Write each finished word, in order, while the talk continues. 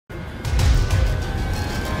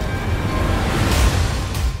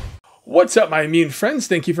What's up, my immune friends?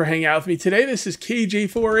 Thank you for hanging out with me today. This is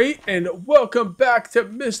KJ48, and welcome back to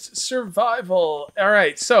Mist Survival.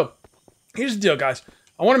 Alright, so, here's the deal, guys.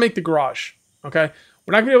 I want to make the garage, okay?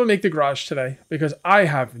 We're not going to be able to make the garage today, because I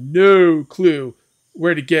have no clue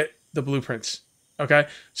where to get the blueprints, okay?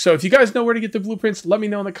 So, if you guys know where to get the blueprints, let me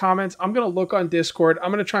know in the comments. I'm going to look on Discord.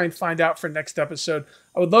 I'm going to try and find out for next episode.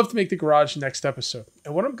 I would love to make the garage next episode.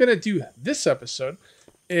 And what I'm going to do this episode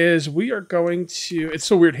is we are going to, it's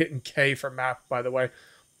so weird hitting K for map, by the way.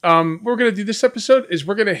 What we're going to do this episode is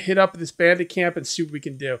we're going to hit up this bandit camp and see what we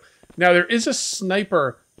can do. Now, there is a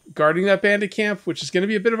sniper guarding that bandit camp, which is going to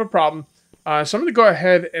be a bit of a problem. So I'm going to go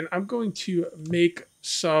ahead and I'm going to make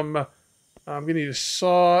some, I'm going to need a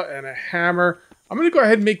saw and a hammer. I'm going to go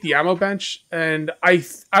ahead and make the ammo bench. And I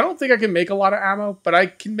don't think I can make a lot of ammo, but I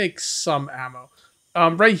can make some ammo.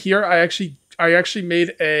 Right here, I actually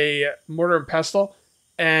made a mortar and pestle.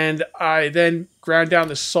 And I then ground down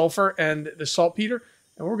the sulfur and the saltpeter.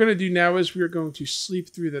 And what we're going to do now is we are going to sleep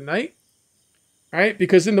through the night. All right?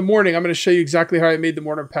 Because in the morning, I'm going to show you exactly how I made the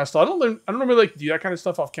mortar and pestle. I don't really like to do that kind of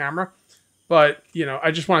stuff off camera. But, you know,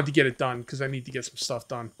 I just wanted to get it done because I need to get some stuff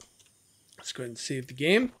done. Let's go ahead and save the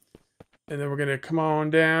game. And then we're going to come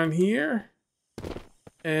on down here.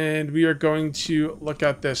 And we are going to look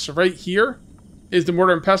at this. So right here is the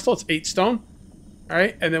mortar and pestle. It's 8 stone. All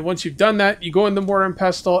right, and then once you've done that, you go in the mortar and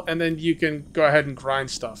pestle, and then you can go ahead and grind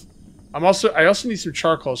stuff. I also need some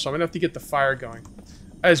charcoal, so I'm gonna have to get the fire going,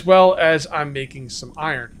 as well as I'm making some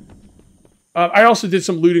iron. I also did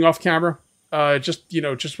some looting off camera.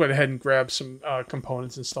 Just went ahead and grabbed some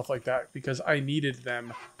components and stuff like that because I needed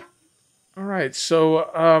them. All right, so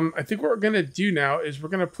I think what we're gonna do now is we're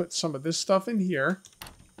gonna put some of this stuff in here,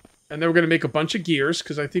 and then we're gonna make a bunch of gears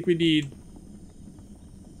because I think we need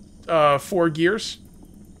 4 gears.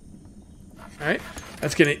 Alright,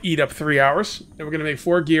 that's going to eat up 3 hours. Then we're going to make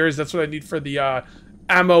 4 gears. That's what I need for the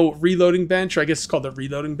ammo reloading bench. Or I guess it's called the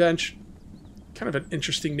reloading bench. Kind of an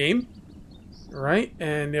interesting name. Alright,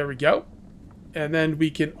 and there we go. And then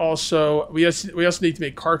we can also... We also need to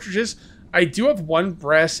make cartridges. I do have 1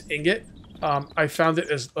 brass ingot. I found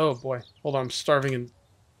it as... Oh boy, hold on, I'm starving and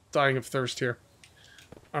dying of thirst here.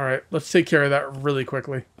 Alright, let's take care of that really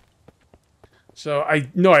quickly. So I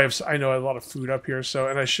know I have a lot of food up here,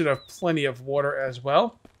 and I should have plenty of water as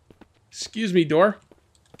well. Excuse me, door.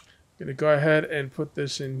 I'm gonna go ahead and put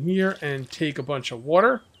this in here and take a bunch of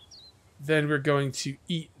water. Then we're going to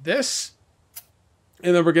eat this,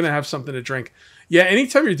 and then we're gonna have something to drink. Yeah,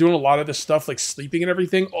 anytime you're doing a lot of this stuff like sleeping and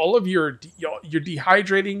everything, all of you're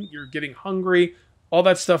dehydrating, you're getting hungry, all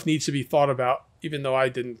that stuff needs to be thought about. Even though I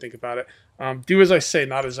didn't think about it. Do as I say,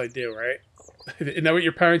 not as I do, right? Isn't that what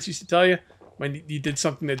your parents used to tell you? When you did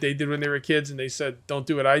something that they did when they were kids and they said, don't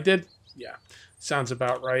do what I did? Yeah, sounds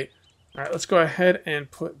about right. All right, let's go ahead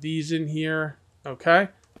and put these in here. Okay.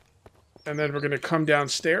 And then we're going to come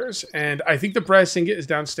downstairs. And I think the brass ingot is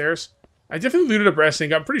downstairs. I definitely looted a brass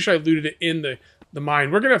ingot. I'm pretty sure I looted it in the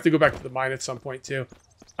mine. We're going to have to go back to the mine at some point, too.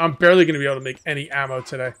 I'm barely going to be able to make any ammo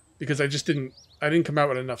today because I didn't come out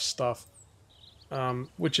with enough stuff,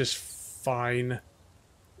 which is fine.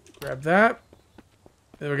 Grab that.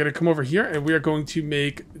 Then we're going to come over here, and we are going to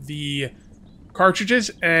make the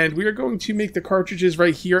cartridges, and we are going to make the cartridges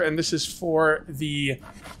right here, and this is for the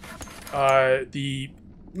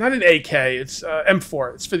not an AK, it's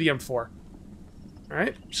M4. It's for the M4. All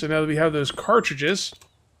right, so now that we have those cartridges,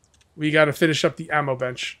 we got to finish up the ammo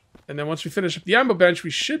bench. And then once we finish up the ammo bench,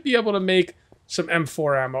 we should be able to make some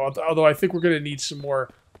M4 ammo, although I think we're going to need some more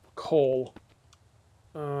coal.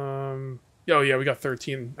 Oh, yeah, we got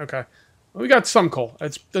 13. Okay. Well, we got some coal.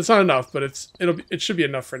 That's not enough, but it should be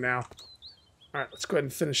enough for now. All right, let's go ahead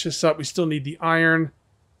and finish this up. We still need the iron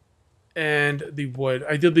and the wood.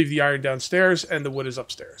 I did leave the iron downstairs, and the wood is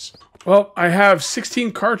upstairs. Well, I have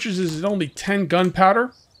 16 cartridges and only 10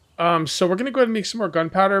 gunpowder. So we're gonna go ahead and make some more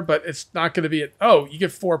gunpowder, but it's not gonna be oh, you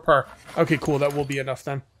get 4 per. Okay, cool. That will be enough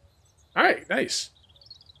then. All right, nice.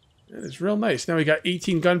 That is real nice. Now we got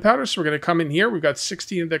 18 gunpowder, so we're gonna come in here. We've got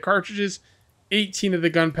 16 of the cartridges, 18 of the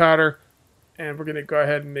gunpowder. And we're going to go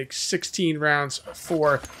ahead and make 16 rounds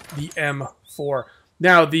for the M4.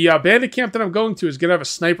 Now, the bandit camp that I'm going to is going to have a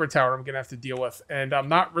sniper tower I'm going to have to deal with. And I'm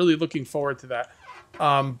not really looking forward to that.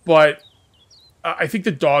 But I think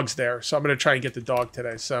the dog's there. So I'm going to try and get the dog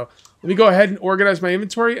today. So let me go ahead and organize my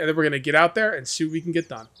inventory. And then we're going to get out there and see what we can get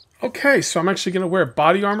done. Okay, so I'm actually going to wear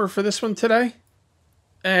body armor for this one today.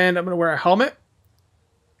 And I'm going to wear a helmet.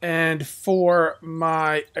 And for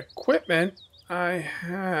my equipment, I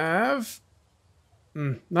have...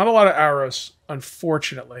 not a lot of arrows,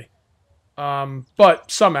 unfortunately, but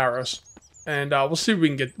some arrows, and we'll see if we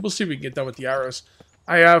can get done with the arrows.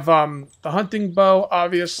 I have the hunting bow,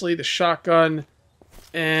 obviously, the shotgun,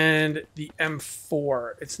 and the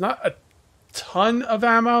M4. It's not a ton of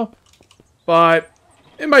ammo, but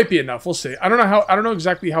it might be enough. We'll see. I don't know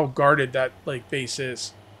exactly how guarded that like base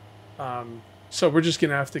is. So we're just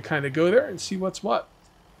gonna have to kind of go there and see what's what.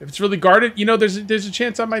 If it's really guarded, you know, there's a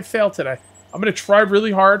chance I might fail today. I'm gonna try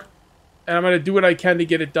really hard, and I'm gonna do what I can to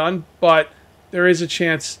get it done. But there is a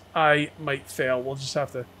chance I might fail. We'll just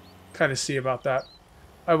have to kind of see about that.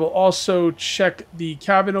 I will also check the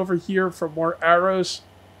cabin over here for more arrows,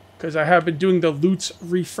 because I have been doing the loots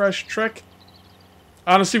refresh trick.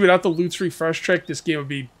 Honestly, without the loots refresh trick, this game would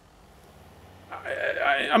be...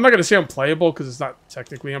 I'm not going to say unplayable, because it's not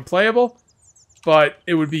technically unplayable, but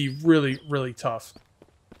it would be really, really tough.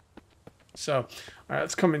 So, all right,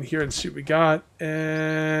 let's come in here and see what we got.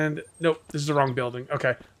 And, nope, this is the wrong building.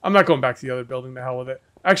 Okay, I'm not going back to the other building, the hell with it.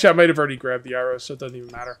 Actually, I might have already grabbed the arrows, so it doesn't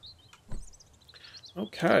even matter.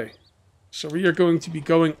 Okay, so we are going to be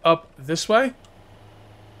going up this way.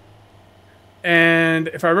 And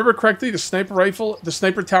if I remember correctly, the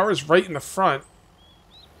sniper tower is right in the front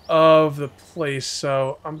of the place.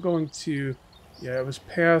 So I'm going to, yeah, it was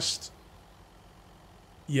past,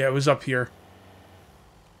 yeah, it was up here.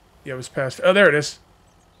 Yeah, it was past, oh, there it is.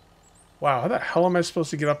 Wow, how the hell am I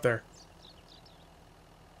supposed to get up there?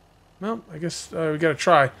 Well, I guess we gotta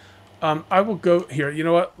try. I will go, here, you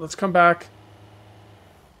know what, let's come back.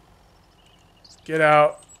 Get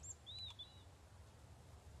out.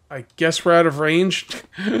 I guess we're out of range.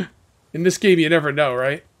 In this game, you never know,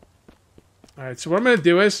 right? Alright, so what I'm going to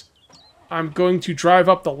do is I'm going to drive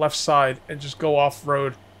up the left side and just go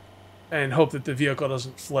off-road and hope that the vehicle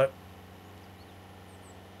doesn't flip.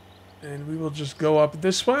 And we will just go up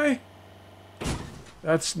this way.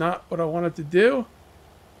 That's not what I wanted to do.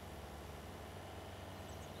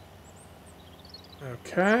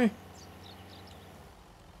 Okay.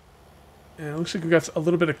 And it looks like we got a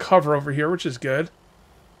little bit of cover over here, which is good.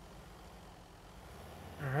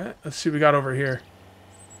 Alright, let's see what we got over here.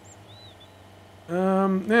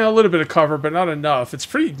 Yeah, a little bit of cover, but not enough. It's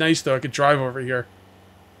pretty nice, though. I could drive over here.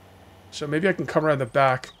 So maybe I can come around the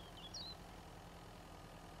back.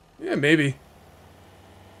 Yeah, maybe.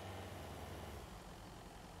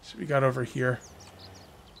 So we got over here.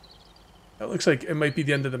 That looks like it might be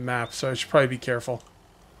the end of the map, so I should probably be careful.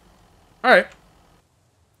 Alright.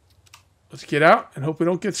 Let's get out and hope we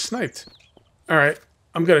don't get sniped. Alright,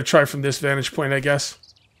 I'm going to try from this vantage point, I guess.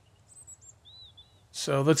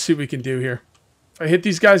 So let's see what we can do here. If I hit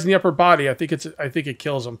these guys in the upper body, I think it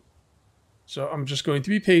kills them. So I'm just going to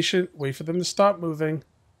be patient, wait for them to stop moving,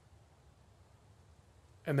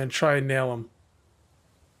 and then try and nail them.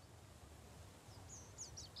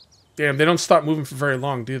 Damn, they don't stop moving for very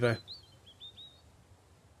long, do they? Let's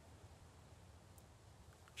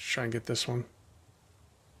try and get this one.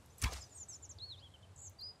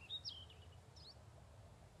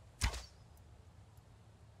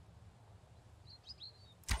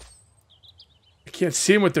 I can't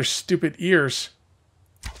see them with their stupid ears.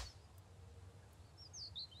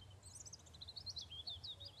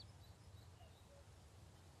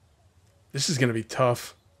 This is going to be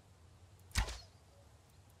tough.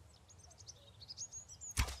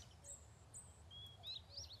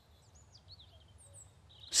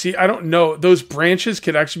 See, I don't know. Those branches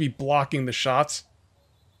could actually be blocking the shots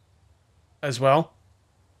as well.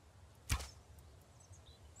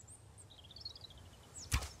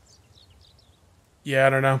 Yeah, I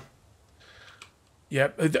don't know. Yeah,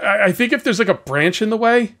 I think if there's like a branch in the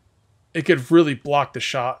way, it could really block the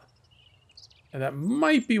shot. And that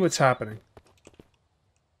might be what's happening.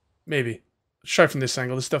 Maybe. Let's try from this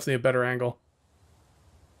angle. This is definitely a better angle.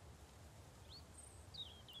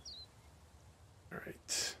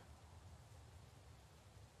 Alright.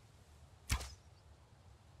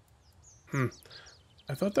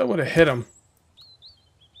 I thought that would have hit him.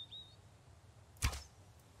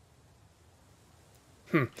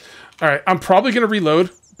 Alright, I'm probably going to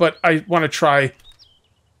reload, but I want to try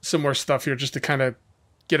some more stuff here just to kind of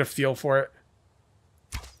get a feel for it.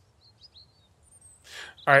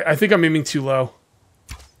 Alright, I think I'm aiming too low.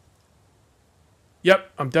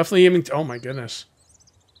 Yep, I'm definitely aiming... Oh my goodness.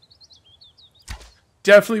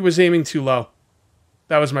 Definitely was aiming too low.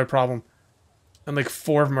 That was my problem. And like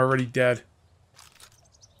 4 of them are already dead.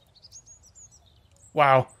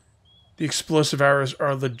 Wow. The explosive arrows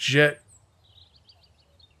are legit.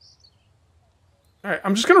 Alright,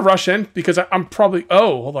 I'm just going to rush in because I'm probably...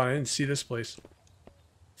 Oh, hold on. I didn't see this place.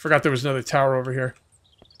 Forgot there was another tower over here.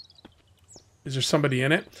 Is there somebody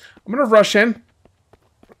in it? I'm going to rush in.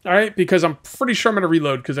 Alright, because I'm pretty sure I'm going to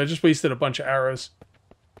reload because I just wasted a bunch of arrows.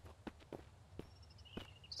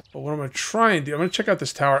 But what I'm going to try and do, I'm going to check out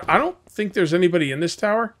this tower. I don't think there's anybody in this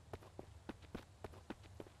tower.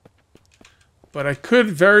 But I could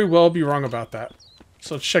very well be wrong about that.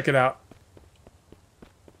 So let's check it out.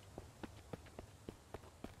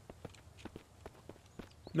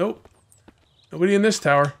 Nope. Nobody in this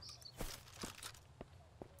tower.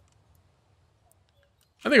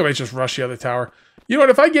 I think I might just rush the other tower. You know what?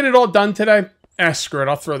 If I get it all done today, screw it.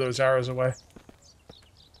 I'll throw those arrows away.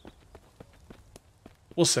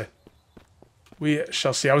 We'll see. We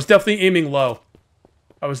shall see. I was definitely aiming low.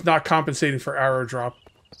 I was not compensating for arrow drop.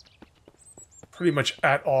 Pretty much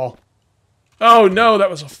at all. Oh, no. That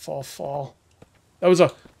was a fall. That was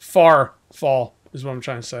a far fall, is what I'm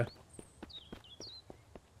trying to say.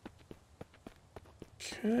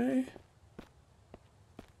 Okay.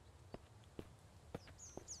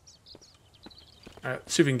 Alright,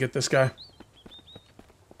 let's see if we can get this guy.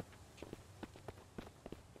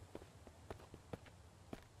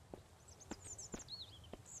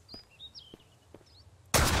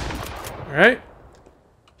 Alright.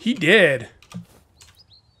 He did.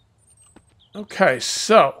 Okay,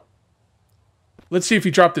 so. Let's see if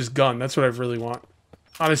he dropped his gun. That's what I really want.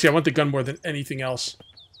 Honestly, I want the gun more than anything else.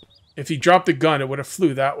 If he dropped the gun, it would have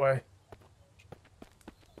flew that way.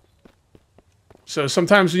 So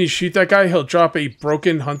sometimes when you shoot that guy, he'll drop a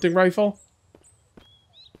broken hunting rifle.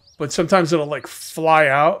 But sometimes it'll like fly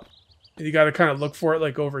out. And you gotta kind of look for it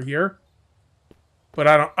like over here. But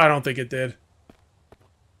I don't think it did.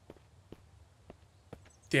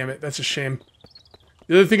 Damn it, that's a shame.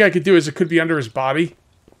 The other thing I could do is it could be under his body.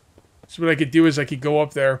 So what I could do is I could go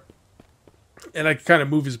up there. And I could kind of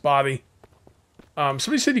move his body.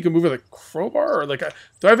 Somebody said you can move with a crowbar or like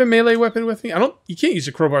do I have a melee weapon with me? You can't use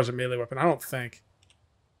a crowbar as a melee weapon, I don't think.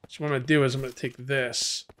 So what I'm gonna do is I'm gonna take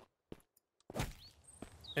this.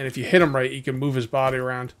 And if you hit him right, you can move his body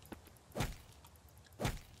around.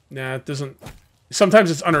 Nah, it doesn't.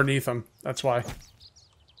 Sometimes it's underneath him, that's why.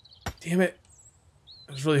 Damn it.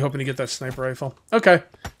 I was really hoping to get that sniper rifle. Okay.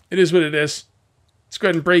 It is what it is. Let's go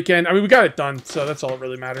ahead and break in. I mean, we got it done, so that's all that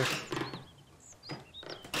really matters.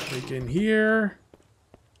 Break in here.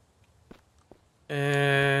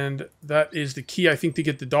 And that is the key, I think, to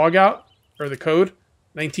get the dog out. Or the code.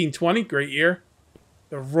 1920, great year.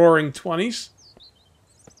 The Roaring 20s.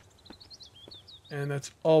 And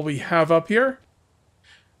that's all we have up here.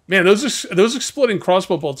 Man, those exploding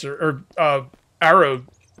crossbow bolts or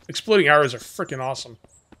exploding arrows are freaking awesome.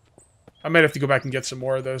 I might have to go back and get some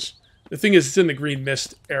more of those. The thing is, it's in the green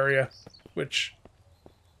mist area, which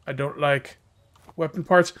I don't like. Weapon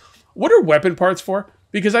parts. What are weapon parts for?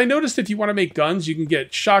 Because I noticed if you want to make guns, you can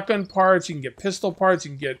get shotgun parts, you can get pistol parts,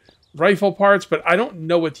 you can get rifle parts, but I don't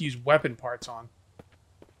know what to use weapon parts on.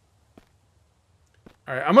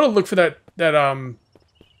 Alright, I'm going to look for that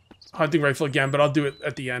hunting rifle again, but I'll do it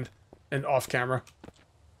at the end and off camera.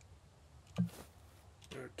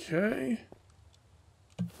 Okay.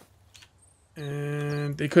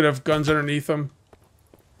 And they could have guns underneath them.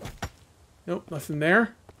 Nope, nothing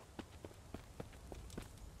there.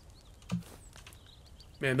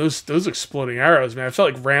 Man, those exploding arrows, man. I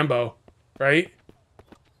felt like Rambo, right?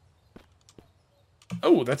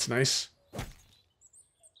 Oh, that's nice.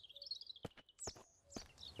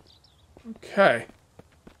 Okay.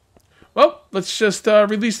 Well, let's just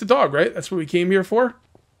release the dog, right? That's what we came here for.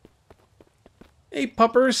 Hey,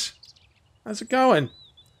 puppers. How's it going?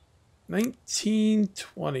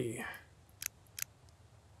 1920.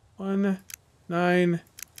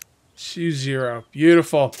 1920.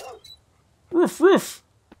 Beautiful. Roof.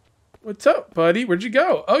 What's up, buddy? Where'd you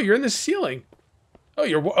go? Oh, you're in the ceiling.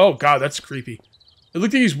 Oh, God, that's creepy. It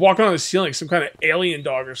looked like he's walking on the ceiling, like some kind of alien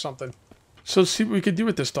dog or something. So let's see what we could do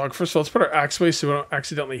with this dog. First of all, let's put our axe away so we don't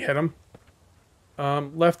accidentally hit him.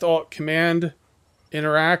 Left alt command,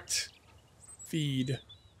 interact, feed,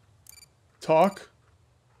 talk,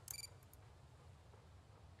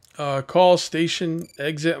 call, station,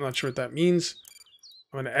 exit. I'm not sure what that means.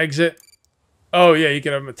 I'm going to exit. Oh, yeah, you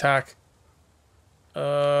can have him attack.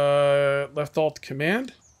 Left alt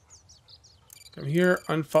command. Come here,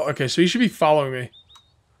 unfollow. Okay, so you should be following me.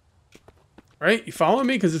 Right? You follow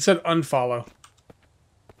me? Because it said unfollow.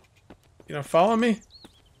 You know, follow me?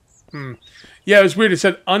 Yeah, it was weird. It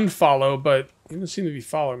said unfollow, but you don't seem to be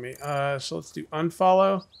following me. So let's do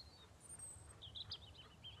unfollow.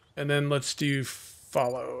 And then let's do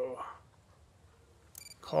follow.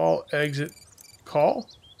 Call, exit, call,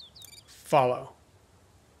 follow.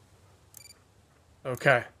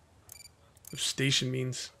 Okay. What station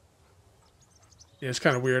means. Yeah, it's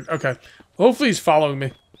kind of weird. Okay. Well, hopefully he's following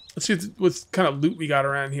me. Let's see what kind of loot we got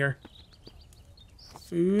around here.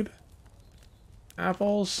 Food.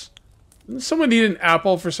 Apples. Doesn't someone need an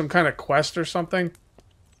apple for some kind of quest or something?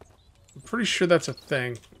 I'm pretty sure that's a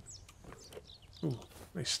thing. Ooh,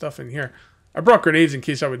 nice stuff in here. I brought grenades in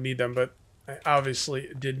case I would need them, but I obviously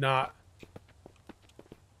did not.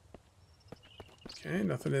 Okay,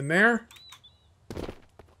 nothing in there.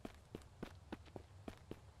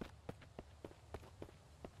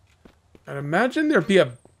 I'd imagine there'd be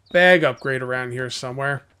a bag upgrade around here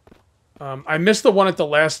somewhere. I missed the one at the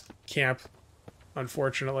last camp,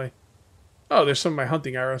 unfortunately. Oh, there's some of my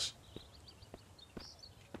hunting arrows.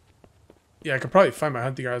 Yeah, I could probably find my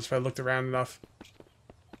hunting arrows if I looked around enough.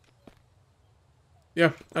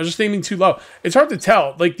 Yeah, I was just aiming too low. It's hard to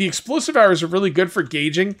tell. Like, the explosive arrows are really good for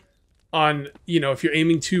gauging on, you know, if you're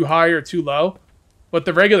aiming too high or too low. But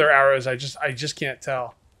the regular arrows, I just can't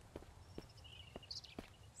tell.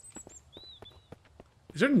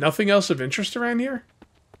 Is there nothing else of interest around here?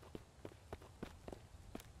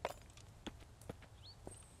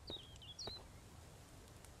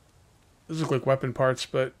 Those look like weapon parts,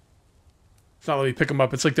 but it's not letting me pick them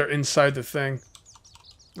up. It's like they're inside the thing.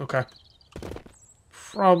 Okay.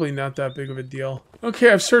 Probably not that big of a deal. Okay,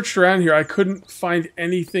 I've searched around here. I couldn't find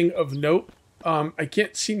anything of note. I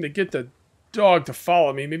can't seem to get the dog to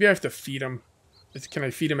follow me. Maybe I have to feed him. Can I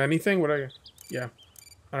feed him anything? Yeah.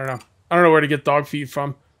 I don't know. I don't know where to get dog feed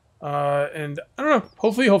from. And I don't know.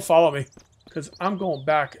 Hopefully he'll follow me, because I'm going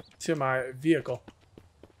back to my vehicle.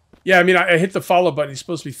 Yeah, I mean, I hit the follow button. He's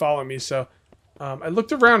supposed to be following me, so I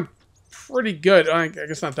looked around pretty good. I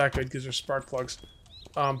guess not that good because there's spark plugs.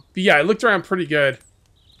 But yeah, I looked around pretty good.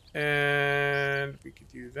 And we could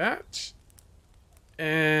do that.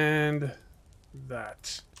 And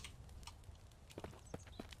that.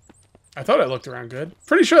 I thought I looked around good.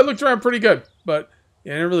 Pretty sure I looked around pretty good. But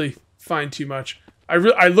yeah, I didn't really find too much. I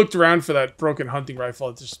looked around for that broken hunting rifle.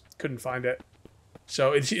 I just couldn't find it.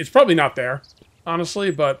 So it's probably not there,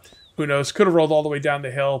 honestly. But who knows? Could have rolled all the way down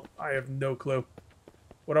the hill. I have no clue.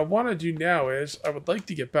 What I want to do now is I would like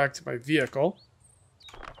to get back to my vehicle.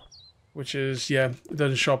 Which is, yeah, it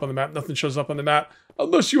doesn't show up on the map. Nothing shows up on the map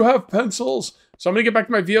unless you have pencils. So I'm going to get back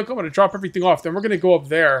to my vehicle. I'm going to drop everything off. Then we're going to go up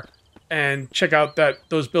there and check out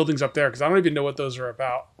those buildings up there, because I don't even know what those are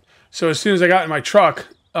about. So as soon as I got in my truck,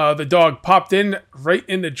 the dog popped in right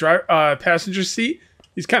in the passenger seat.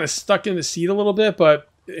 He's kind of stuck in the seat a little bit, but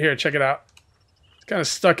here, check it out. He's kind of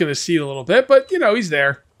stuck in the seat a little bit, but, you know, he's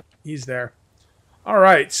there. He's there. All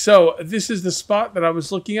right, so this is the spot that I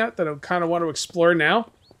was looking at that I kind of want to explore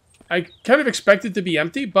now. I kind of expect it to be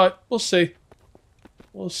empty, but we'll see.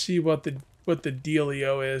 We'll see what the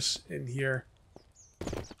dealio is in here.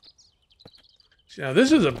 Now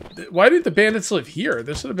this is why did the bandits live here?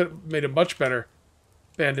 This would have made a much better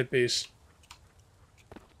bandit base.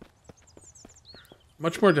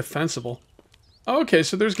 Much more defensible. Oh, okay,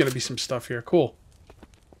 so there's gonna be some stuff here. Cool.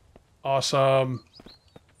 Awesome.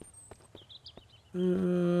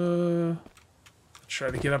 Let's try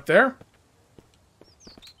to get up there.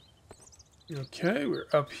 Okay, we're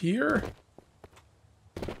up here.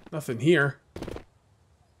 Nothing here.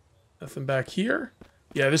 Nothing back here.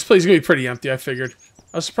 Yeah, this place is going to be pretty empty, I figured.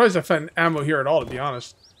 I was surprised I found ammo here at all, to be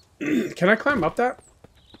honest. Can I climb up that?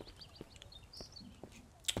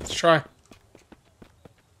 Let's try.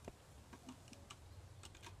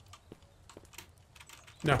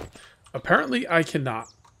 No. Apparently, I cannot.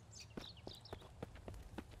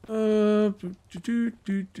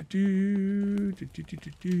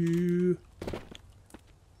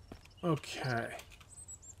 Okay.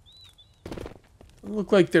 Doesn't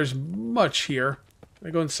look like there's much here. Can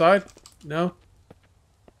I go inside? No?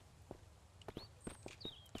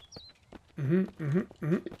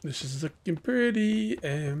 This is looking pretty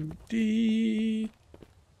empty.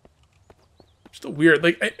 Still weird.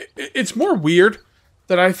 Like, it's more weird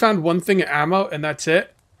that I found one thing of ammo and that's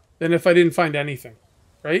it, than if I didn't find anything.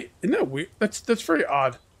 Right? Isn't that weird? That's very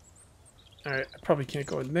odd. Alright, I probably can't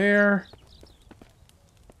go in there.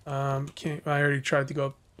 I already tried to go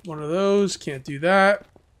up one of those. Can't do that.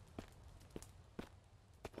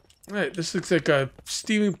 Alright, this looks like a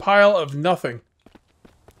steaming pile of nothing.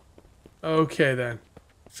 Okay, then.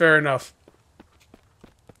 Fair enough.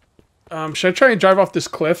 Should I try and drive off this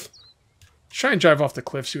cliff? Try and drive off the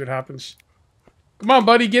cliff, see what happens. Come on,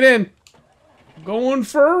 buddy, get in. Going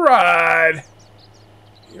for a ride.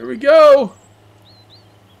 Here we go.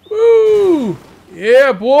 Woo!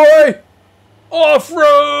 Yeah, boy!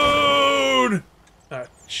 Off-road! Ah,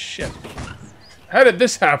 shit. How did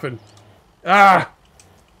this happen? Ah!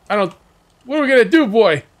 What are we gonna do,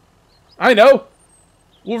 boy? I know!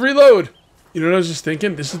 We'll reload. You know what I was just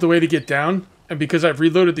thinking? This is the way to get down. And because I've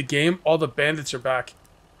reloaded the game, all the bandits are back.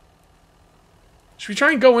 Should we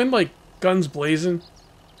try and go in, like, guns blazing?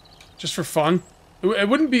 just for fun. It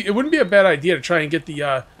wouldn't be a bad idea to try and get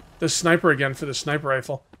the sniper again for the sniper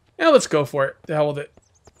rifle. Yeah, let's go for it. The hell with it.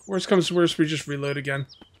 Worst comes to worst, we just reload again.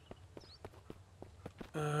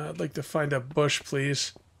 I'd like to find a bush,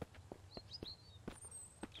 please.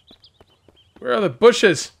 Where are the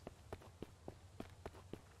bushes?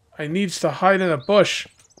 I needs to hide in a bush.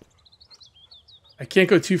 I can't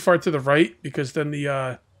go too far to the right because then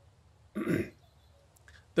the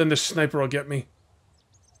then the sniper will get me.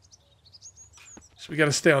 So we got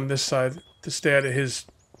to stay on this side to stay out of his,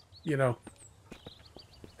 you know,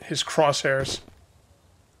 his crosshairs.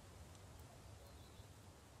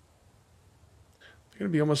 It's gonna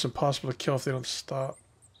be almost impossible to kill if they don't stop.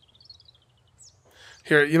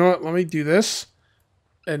 Here, you know what? Let me do this.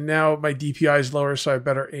 And now my DPI is lower, so I have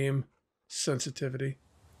better aim sensitivity.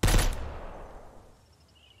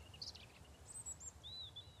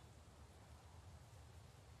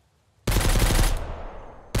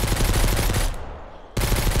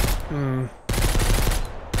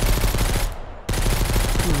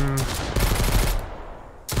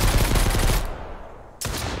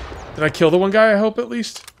 Did I kill the one guy, I hope, at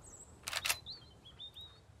least?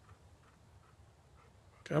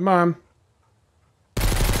 Come on.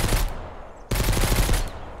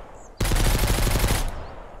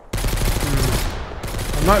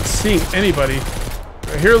 I'm not seeing anybody.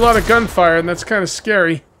 I hear a lot of gunfire, and that's kind of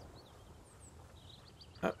scary.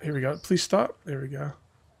 Oh, here we go. Please stop. There we go.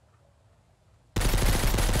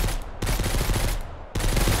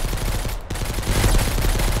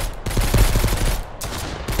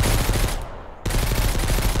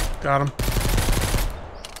 Got him.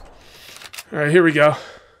 Alright, here we go.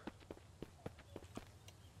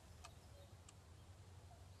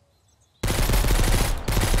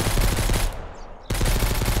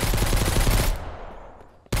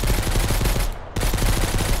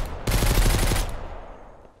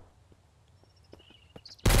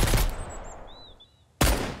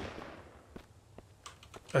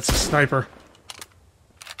 That's a sniper.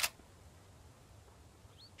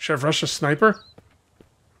 Should I have rushed a sniper?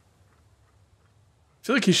 I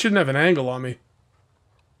feel like he shouldn't have an angle on me.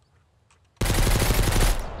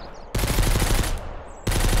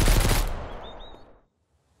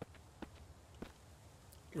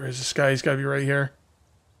 Where is this guy? He's got to be right here.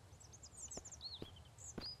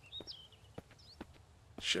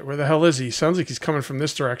 Shit, where the hell is he? Sounds like he's coming from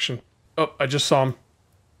this direction. Oh, I just saw him.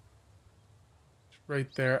 Right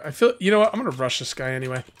there. I feel... You know what? I'm going to rush this guy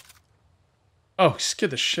anyway. Oh, he scared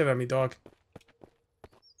the shit out of me, dog.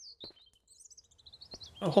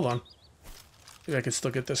 Oh, hold on. Maybe I can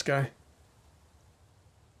still get this guy.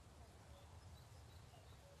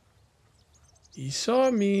 He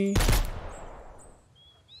saw me.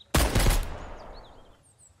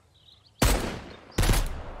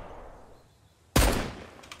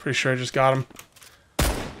 Pretty sure I just got him.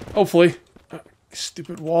 Hopefully.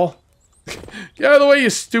 Stupid wall. Get out of the way,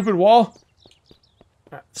 you stupid wall.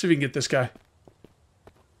 Alright, let's see if we can get this guy.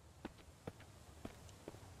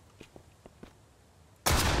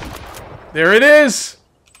 There it is!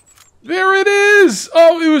 There it is!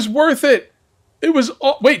 Oh, it was worth it! It was...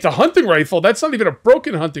 Oh, wait, the hunting rifle? That's not even a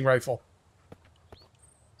broken hunting rifle.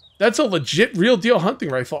 That's a legit, real deal hunting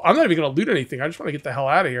rifle. I'm not even going to loot anything. I just want to get the hell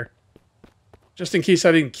out of here. Just in case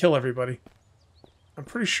I didn't kill everybody. I'm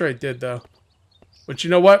pretty sure I did, though. But you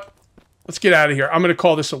know what? Let's get out of here. I'm going to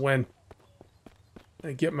call this a win.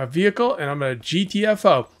 I get my vehicle, and I'm going to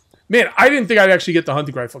GTFO. Man, I didn't think I'd actually get the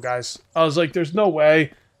hunting rifle, guys. I was like, there's no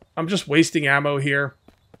way. I'm just wasting ammo here.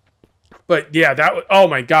 But yeah, that... Oh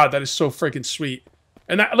my god, that is so freaking sweet.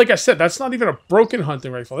 And that, like I said, that's not even a broken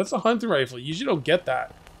hunting rifle. That's a hunting rifle. You usually don't get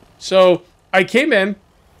that. So, I came in.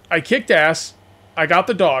 I kicked ass. I got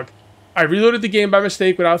the dog. I reloaded the game by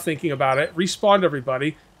mistake without thinking about it. Respawned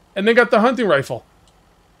everybody. And then got the hunting rifle.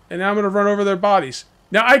 And now I'm going to run over their bodies.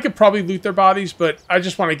 Now, I could probably loot their bodies, but I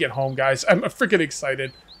just want to get home, guys. I'm freaking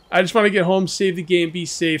excited. I just want to get home, save the game, be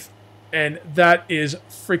safe. And that is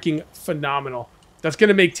freaking phenomenal. That's going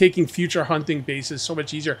to make taking future hunting bases so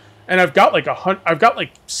much easier. And I've got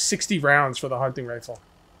like 60 rounds for the hunting rifle.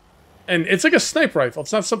 And it's like a sniper rifle.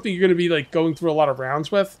 It's not something you're going to be like going through a lot of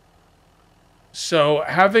rounds with. So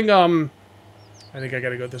having I think I got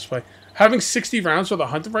to go this way. Having 60 rounds for the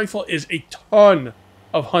hunting rifle is a ton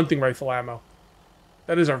of hunting rifle ammo.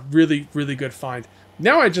 That is a really, really good find.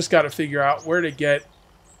 Now I just got to figure out where to get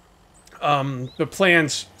the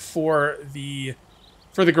plans for the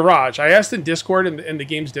garage. I asked in Discord, in the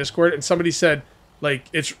game's Discord, and somebody said, like,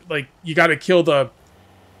 it's like you got to kill the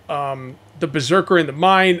berserker in the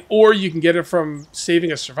mine, or you can get it from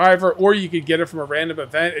saving a survivor, or you could get it from a random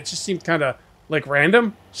event. It just seemed kind of like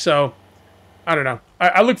random. So I don't know.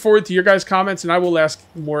 I look forward to your guys' comments, and I will ask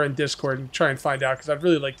more in Discord and try and find out, because I'd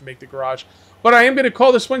really like to make the garage. But I am going to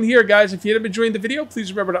call this one here, guys. If you end up enjoying the video,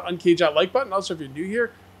 please remember to uncage that like button. Also, if you're new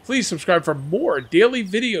here, please subscribe for more daily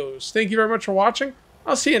videos. Thank you very much for watching.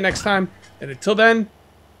 I'll see you next time. And until then,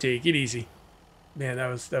 take it easy. Man, that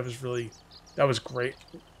was great.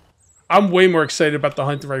 I'm way more excited about the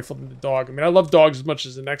hunting rifle than the dog. I mean, I love dogs as much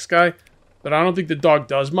as the next guy, but I don't think the dog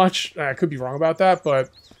does much. I could be wrong about that, but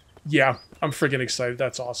yeah, I'm freaking excited.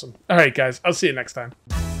 That's awesome. All right, guys, I'll see you next time.